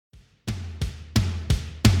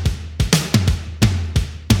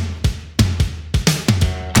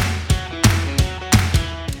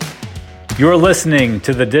You're listening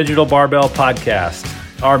to the Digital Barbell Podcast.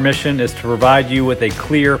 Our mission is to provide you with a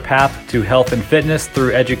clear path to health and fitness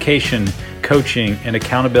through education, coaching, and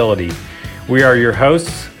accountability. We are your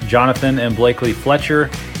hosts, Jonathan and Blakely Fletcher,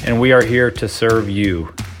 and we are here to serve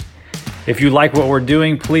you. If you like what we're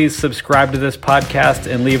doing, please subscribe to this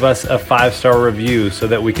podcast and leave us a 5-star review so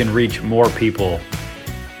that we can reach more people.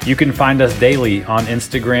 You can find us daily on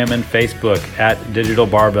Instagram and Facebook at Digital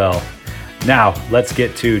Barbell. Now, let's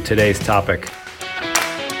get to today's topic.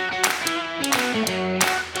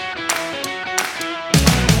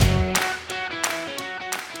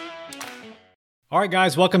 All right,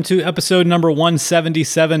 guys, welcome to episode number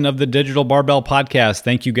 177 of the Digital Barbell Podcast.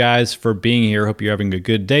 Thank you guys for being here. Hope you're having a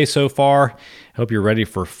good day so far. Hope you're ready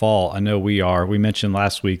for fall. I know we are. We mentioned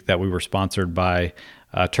last week that we were sponsored by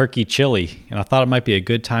Turkey Chili, and I thought it might be a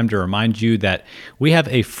good time to remind you that we have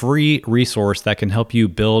a free resource that can help you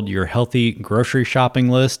build your healthy grocery shopping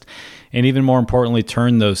list, and even more importantly,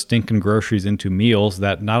 turn those stinking groceries into meals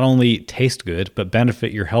that not only taste good, but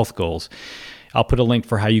benefit your health goals. I'll put a link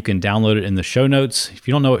for how you can download it in the show notes. If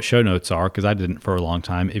you don't know what show notes are, because I didn't for a long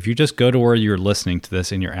time, if you just go to where you're listening to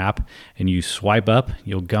this in your app and you swipe up,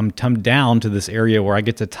 you'll come down to this area where I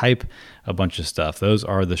get to type a bunch of stuff. Those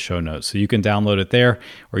are the show notes. So you can download it there,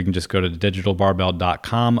 or you can just go to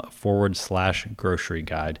digitalbarbell.com/grocery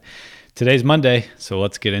guide. Today's Monday, so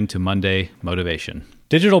let's get into Monday motivation.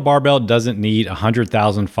 Digital Barbell doesn't need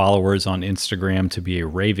 100,000 followers on Instagram to be a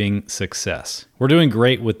raving success. We're doing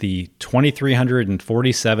great with the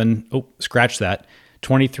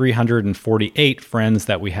 2,348 friends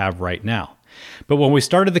that we have right now. But when we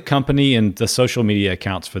started the company and the social media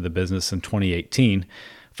accounts for the business in 2018,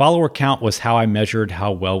 follower count was how I measured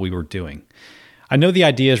how well we were doing. I know the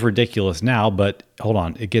idea is ridiculous now, but hold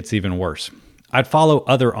on, it gets even worse. I'd follow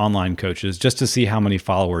other online coaches just to see how many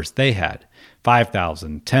followers they had.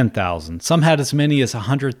 5,000, 10,000, some had as many as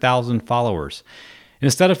 100,000 followers. And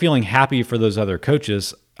instead of feeling happy for those other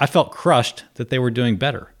coaches, I felt crushed that they were doing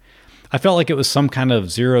better. I felt like it was some kind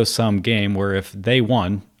of zero-sum game where if they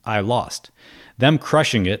won, I lost. Them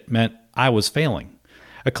crushing it meant I was failing.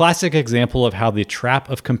 A classic example of how the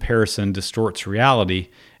trap of comparison distorts reality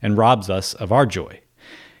and robs us of our joy.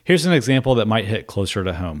 Here's an example that might hit closer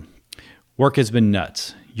to home. Work has been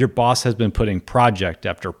nuts. Your boss has been putting project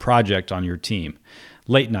after project on your team.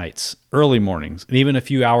 Late nights, early mornings, and even a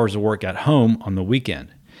few hours of work at home on the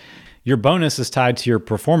weekend. Your bonus is tied to your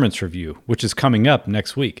performance review, which is coming up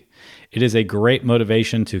next week. It is a great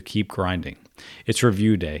motivation to keep grinding. It's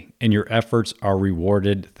review day, and your efforts are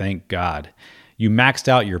rewarded, thank God. You maxed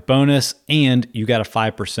out your bonus, and you got a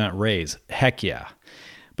 5% raise. Heck yeah.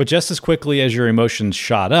 But just as quickly as your emotions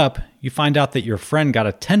shot up, you find out that your friend got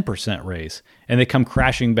a 10% raise, and they come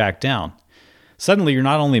crashing back down. Suddenly, you're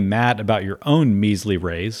not only mad about your own measly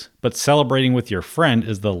raise, but celebrating with your friend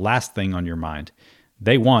is the last thing on your mind.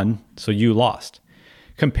 They won, so you lost.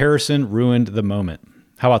 Comparison ruined the moment.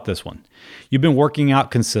 How about this one? You've been working out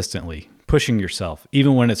consistently, pushing yourself,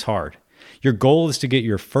 even when it's hard. Your goal is to get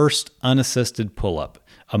your first unassisted pull-up,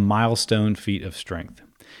 a milestone feat of strength.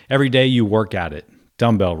 Every day you work at it.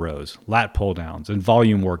 Dumbbell rows, lat pull downs, and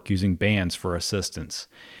volume work using bands for assistance.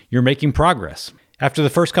 You're making progress. After the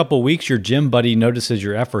first couple weeks, your gym buddy notices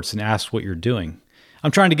your efforts and asks what you're doing. I'm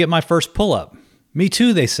trying to get my first pull-up. Me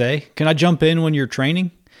too, they say. Can I jump in when you're training?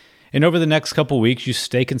 And over the next couple weeks, you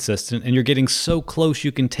stay consistent and you're getting so close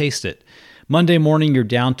you can taste it. Monday morning, you're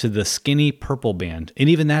down to the skinny purple band, and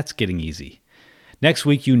even that's getting easy. Next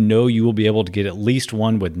week, you know you will be able to get at least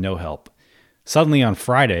one with no help. Suddenly on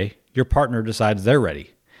Friday, your partner decides they're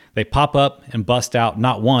ready. They pop up and bust out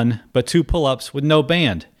not one, but 2 pull-ups with no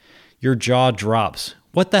band. Your jaw drops.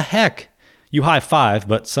 What the heck? You high-five,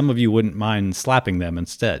 but some of you wouldn't mind slapping them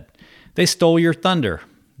instead. They stole your thunder.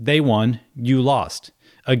 They won, you lost.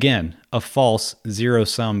 Again, a false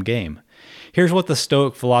zero-sum game. Here's what the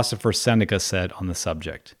Stoic philosopher Seneca said on the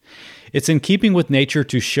subject. It's in keeping with nature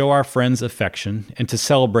to show our friends affection and to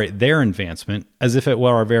celebrate their advancement as if it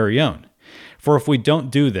were our very own. For if we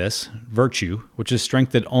don't do this, virtue, which is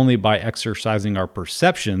strengthened only by exercising our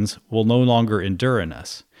perceptions, will no longer endure in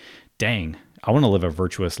us. Dang, I want to live a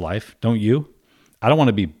virtuous life, don't you? I don't want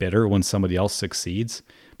to be bitter when somebody else succeeds,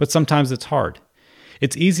 but sometimes it's hard.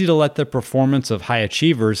 It's easy to let the performance of high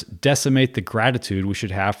achievers decimate the gratitude we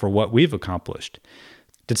should have for what we've accomplished.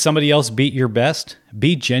 Did somebody else beat your best?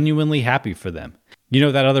 Be genuinely happy for them. You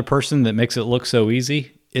know that other person that makes it look so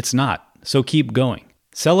easy? It's not, so keep going.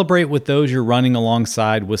 Celebrate with those you're running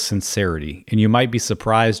alongside with sincerity, and you might be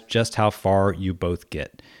surprised just how far you both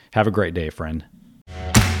get. Have a great day, friend.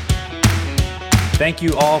 Thank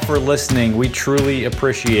you all for listening. We truly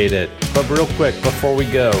appreciate it. But real quick, before we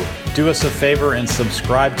go, do us a favor and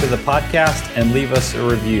subscribe to the podcast and leave us a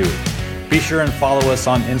review. Be sure and follow us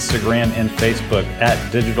on Instagram and Facebook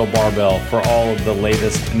at Digital Barbell for all of the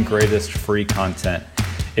latest and greatest free content.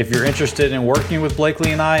 If you're interested in working with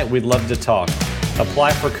Blakely and I, we'd love to talk.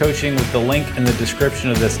 Apply for coaching with the link in the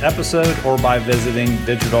description of this episode or by visiting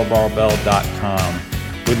digitalbarbell.com.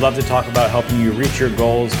 We'd love to talk about helping you reach your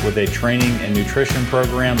goals with a training and nutrition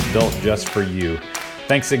program built just for you.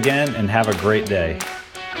 Thanks again and have a great day.